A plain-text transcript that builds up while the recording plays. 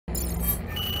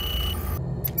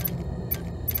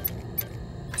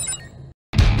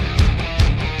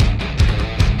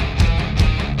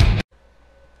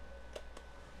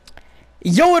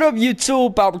Yo, what up,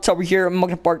 YouTube? PowerTowerG here. I'm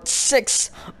looking at part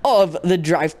 6 of the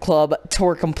Driveclub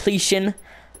tour completion.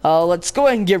 Let's go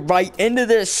ahead and get right into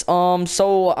this.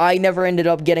 So I never ended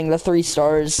up getting the 3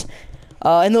 stars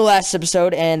in the last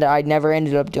episode, and I never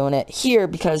ended up doing it here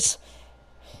because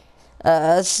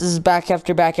this is back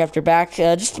after back.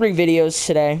 Just 3 videos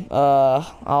today.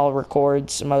 I'll record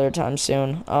some other time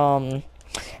soon.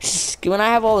 Just when I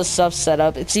have all this stuff set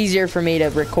up, it's easier for me to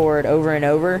record over and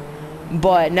over.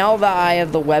 But now that I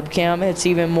have the webcam, it's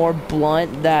even more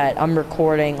blunt that I'm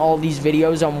recording all these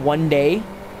videos on one day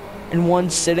in one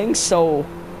sitting, so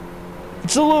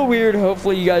it's a little weird.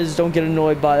 Hopefully you guys don't get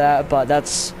annoyed by that, but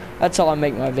that's how I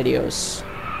make my videos.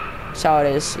 That's how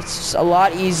it is. It's just a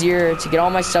lot easier to get all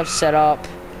my stuff set up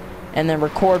and then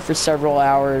record for several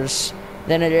hours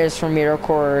than it is for me to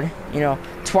record, you know,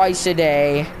 twice a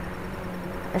day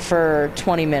for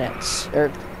 20 minutes,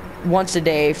 or once a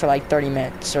day for like 30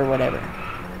 minutes or whatever.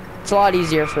 It's a lot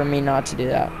easier for me not to do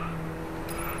that.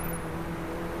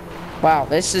 Wow,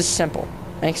 this is simple.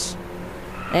 Thanks,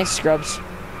 Scrubs.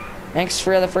 Thanks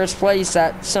for the first place.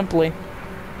 That simply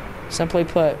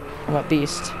put, I'm a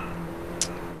beast.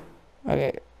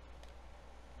 Okay.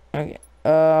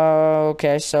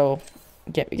 Okay, so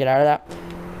get out of that.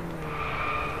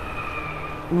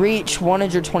 Reach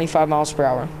 125 miles per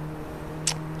hour.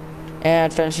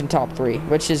 And finish in top 3,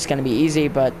 which is going to be easy,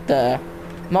 but the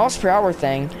miles per hour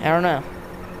thing, I don't know.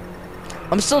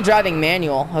 I'm still driving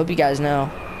manual, hope you guys know.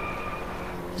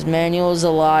 Because manual is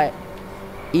a lot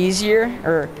easier,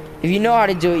 or if you know how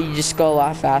to do it, you just go a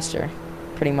lot faster,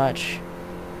 pretty much.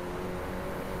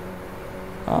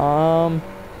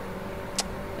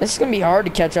 This is going to be hard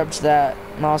to catch up to that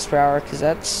miles per hour, because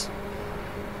that's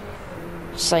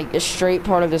just like a straight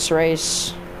part of this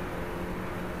race.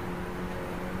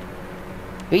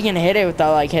 We can hit it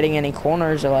without like hitting any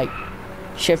corners or like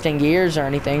shifting gears or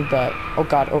anything, but oh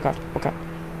god.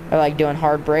 I like doing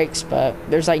hard brakes, but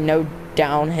there's like no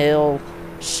downhill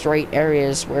straight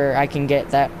areas where I can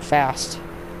get that fast.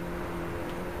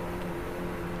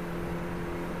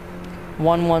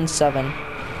 117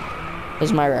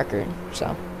 is my record,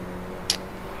 so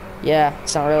yeah,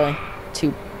 it's not really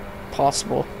too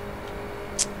possible.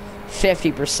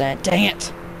 50%, dang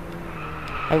it.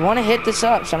 I want to hit this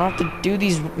up so I don't have to do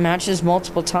these matches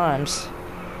multiple times.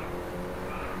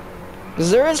 Because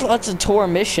there is lots of tour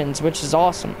missions, which is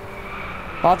awesome.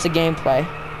 Lots of gameplay.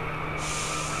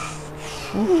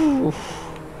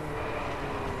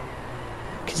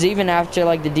 Because even after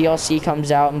like the DLC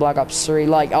comes out in Black Ops 3,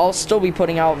 like I'll still be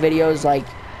putting out videos like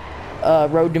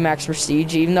Road to Max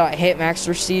Prestige. Even though I hit Max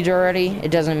Prestige already,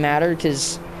 it doesn't matter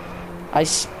because I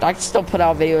still put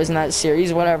out videos in that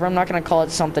series, whatever. I'm not going to call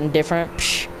it something different.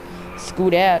 Psh, screw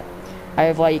that. I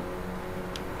have like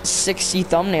 60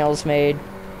 thumbnails made.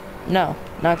 No,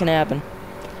 not going to happen.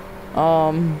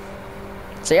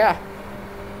 So yeah.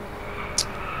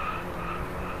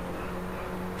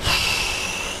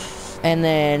 And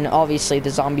then obviously the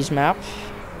zombies map.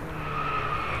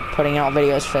 Putting out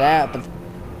videos for that, but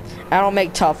I don't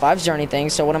make top 5s or anything,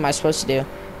 so what am I supposed to do?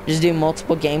 Just do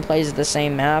multiple gameplays of the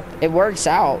same map. It works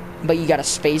out, but you gotta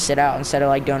space it out instead of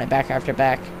like doing it back after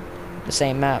back, the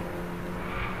same map.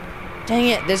 Dang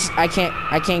it! I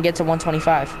can't get to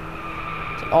 125.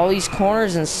 All these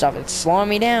corners and stuff, it's slowing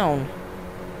me down.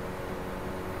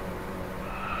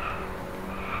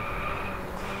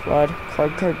 Crud.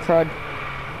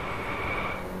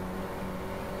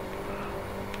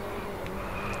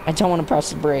 I don't want to press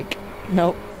the brake.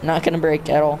 Nope, not gonna brake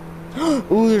at all.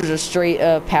 Ooh, there's a straight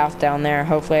path down there.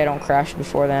 Hopefully I don't crash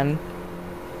before then.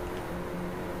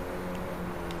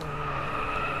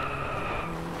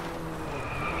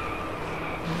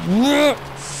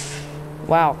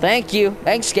 Wow, thank you.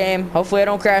 Thanks, game. Hopefully I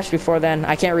don't crash before then.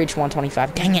 I can't reach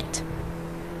 125. Dang it.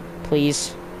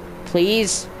 Please.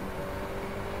 Please.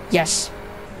 Yes.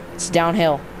 It's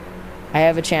downhill. I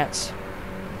have a chance.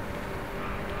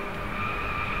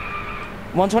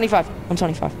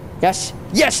 125.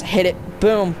 Yes, hit it.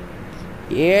 Boom.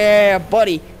 Yeah,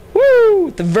 buddy. Woo!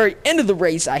 At the very end of the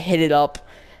race, I hit it up.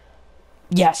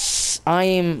 Yes, I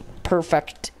am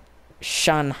perfect.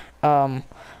 Shun. Hot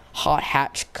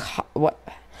hatch cup. What?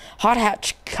 Hot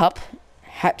hatch cup.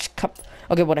 Hatch cup.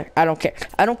 Okay, whatever. I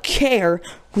don't care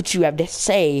what you have to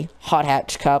say, Hot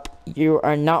Hatch Cup. You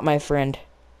are not my friend.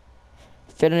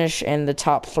 Finish in the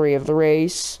top 3 of the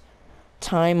race.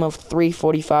 Time of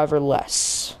 3:45 or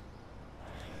less.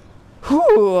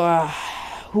 Hoorah.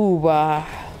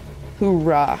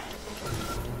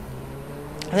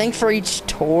 I think for each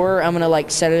tour, I'm gonna like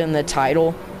set it in the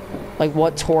title, like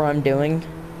what tour I'm doing.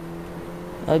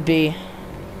 That'd be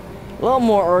A little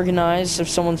more organized if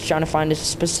someone's trying to find a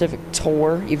specific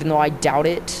tour, even though I doubt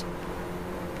it.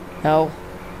 No.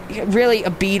 Really? A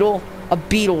beetle? A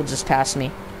beetle just passed me.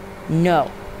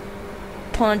 No.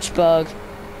 Punch bug.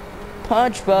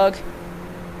 Punch bug.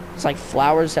 It's like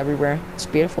flowers everywhere. It's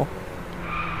beautiful.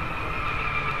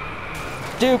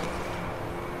 Dupe.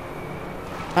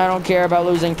 I don't care about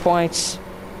losing points.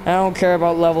 I don't care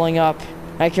about leveling up.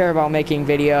 I care about making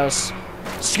videos.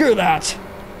 Screw that.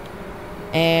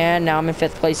 And now I'm in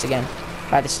 5th place again.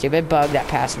 By the stupid bug that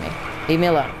passed me. Leave me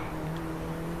alone.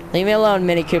 Leave me alone,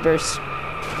 Mini Coopers.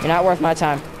 You're not worth my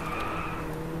time.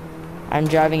 I'm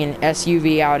driving an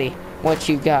SUV Audi. What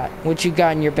you got? What you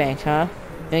got in your bank, huh?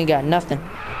 You ain't got nothing.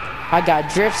 I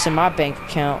got drifts in my bank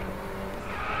account.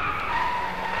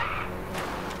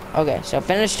 Okay, so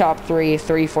finish top 3,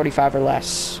 3:45 or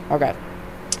less. Okay.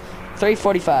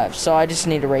 3:45, so I just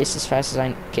need to race as fast as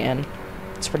I can.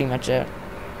 That's pretty much it.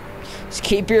 Just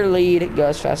keep your lead, go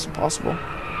as fast as possible.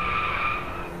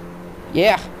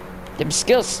 Yeah, them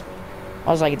skills. I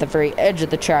was like at the very edge of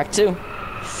the track too.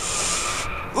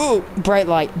 Ooh, bright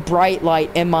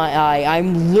light in my eye.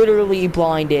 I'm literally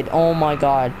blinded. Oh my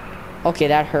god. Okay,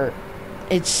 that hurt.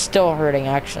 It's still hurting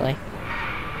actually.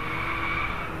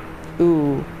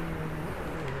 Ooh.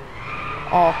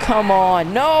 Oh, come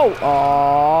on. No.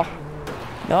 Oh.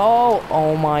 No.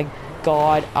 Oh my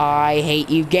god. I hate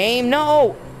you, game.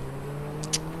 No.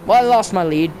 Well, I lost my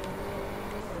lead.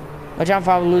 Which I'm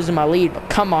probably losing my lead, but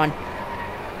come on.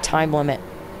 Time limit.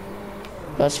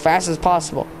 Go as fast as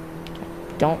possible.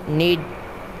 Don't need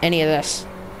any of this.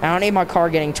 I don't need my car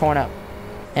getting torn up.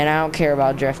 And I don't care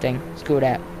about drifting. Screw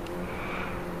that.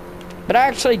 But I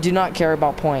actually do not care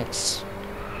about points.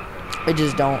 I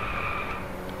just don't.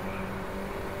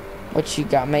 What you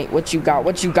got, mate? What you got?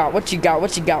 What you got? What you got?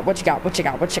 What you got? What you got? What you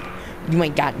got? What you got? You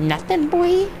ain't got nothing, boy.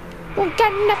 You ain't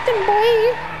got nothing,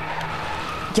 boy.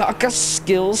 Y'all got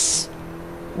skills.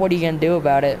 What are you gonna do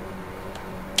about it?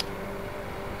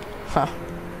 Huh.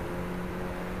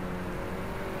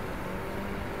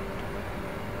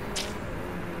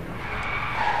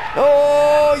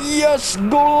 Oh, yes.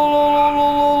 Go.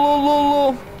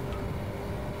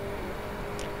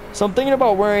 So I'm thinking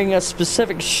about wearing a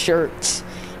specific shirt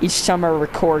each time I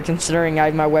record, considering I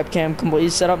have my webcam completely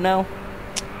set up now.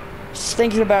 Just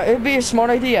thinking about it would be a smart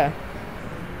idea.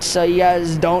 So you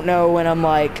guys don't know when I'm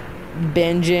like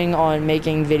binging on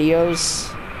making videos.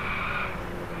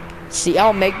 See,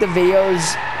 I'll make the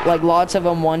videos, like lots of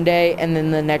them one day, and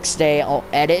then the next day I'll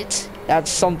edit.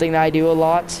 That's something that I do a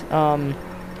lot.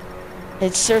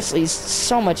 It's seriously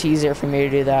so much easier for me to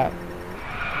do that.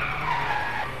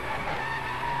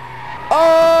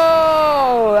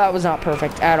 Oh, that was not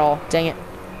perfect at all. Dang it.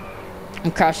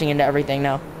 I'm crashing into everything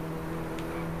now.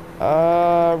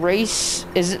 Race.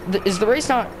 Is the race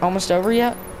not almost over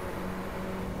yet?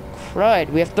 Crud,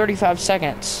 we have 35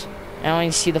 seconds. I don't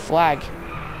even see the flag.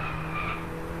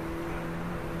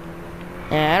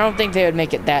 Yeah, I don't think they would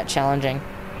make it that challenging.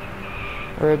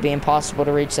 Or it would be impossible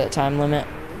to reach that time limit.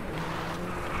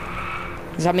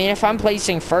 Because, I mean, if I'm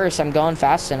placing first, I'm going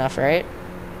fast enough, right?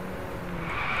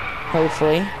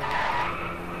 Hopefully.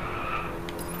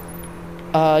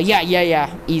 Yeah.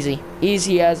 Easy.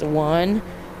 Easy as 1,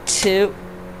 2,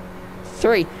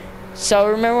 3. So,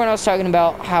 remember when I was talking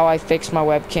about how I fixed my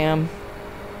webcam?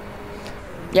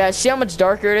 Yeah, see how much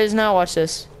darker it is now? Watch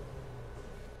this.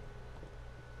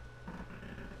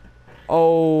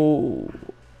 Oh.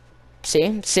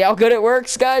 See? See how good it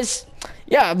works, guys?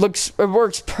 Yeah, it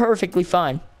works perfectly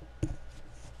fine.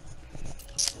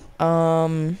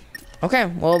 Okay,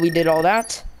 well, we did all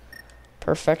that.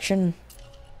 Perfection.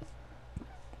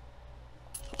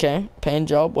 Okay, paint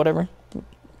job, whatever.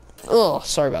 Ugh,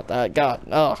 sorry about that. God,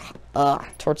 ugh,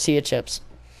 tortilla chips.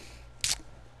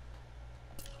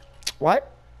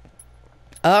 What?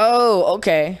 Oh,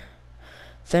 okay.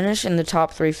 Finish in the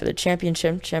top 3 for the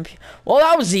championship. Well,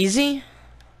 that was easy.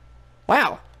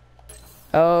 Wow.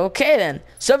 Okay, then.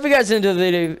 So if you guys enjoyed the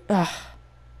video...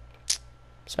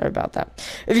 sorry about that.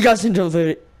 If you guys enjoyed the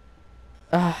video...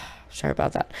 sorry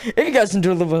about that. If you guys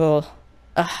enjoyed the video...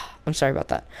 I'm sorry about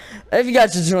that. If you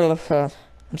guys enjoyed the...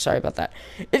 I'm sorry about that.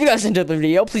 If you guys enjoyed the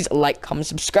video, please like, comment,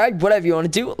 subscribe, whatever you want to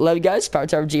do. Love you guys.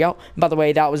 PowerTowerG out. By the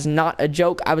way, that was not a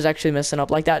joke. I was actually messing up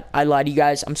like that. I lied to you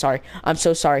guys. I'm sorry. I'm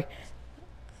so sorry.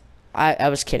 I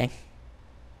was kidding.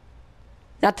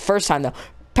 Not the first time, though.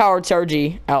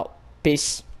 PowerTowerG out.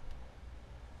 Peace.